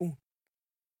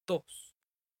2,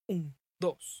 1,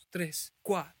 2, 3,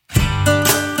 4.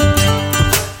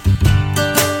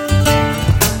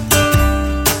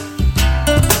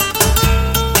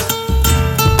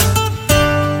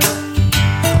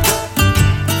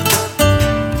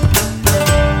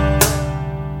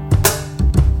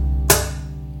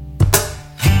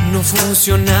 No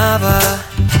funcionaba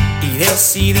y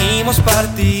decidimos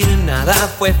partir. Nada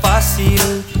fue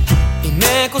fácil y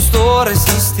me costó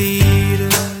resistir.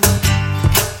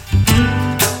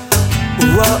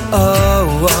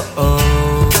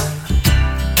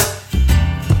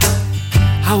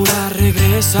 Ahora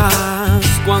regresas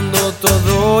cuando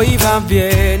todo iba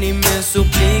bien y me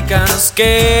suplicas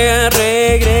que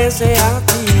regrese a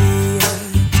ti.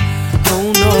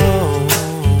 Oh no.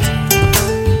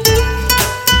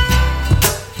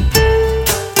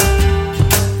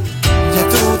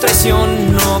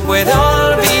 No puede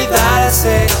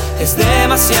olvidarse, es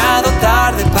demasiado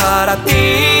tarde para ti.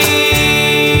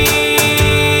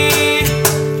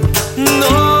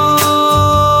 No,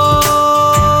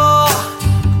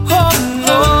 oh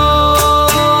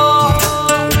no,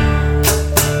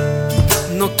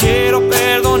 no quiero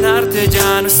perdonarte,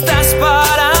 ya no estás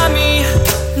para mí.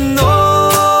 No,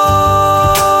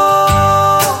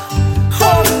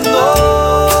 oh no,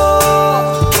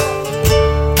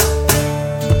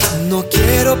 no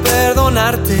quiero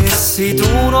perdonarte si tú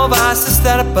no vas a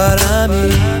estar para mí,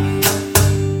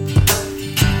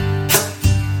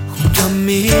 junto a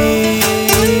mí,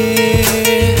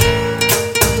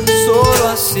 solo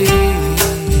así.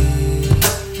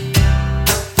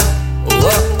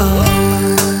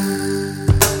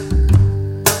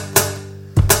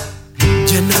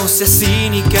 Ya no seas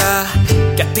cínica,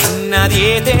 que a ti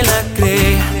nadie te la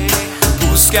cree.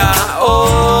 Busca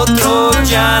otro,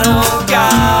 ya no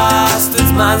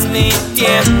gastes más mi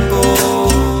tiempo,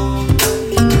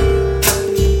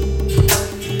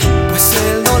 pues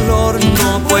el dolor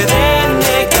no puede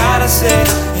negarse,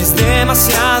 es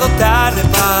demasiado tarde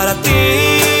para ti.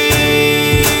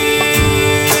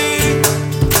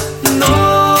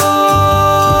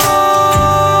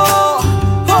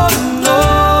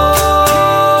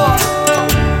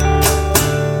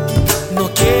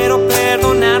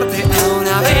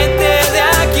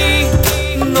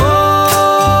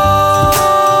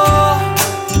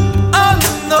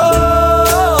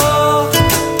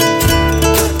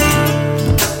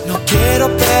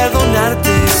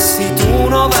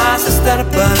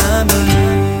 Para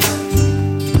mí,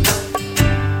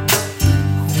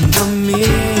 junto a mí,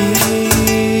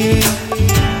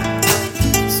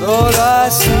 solo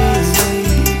así.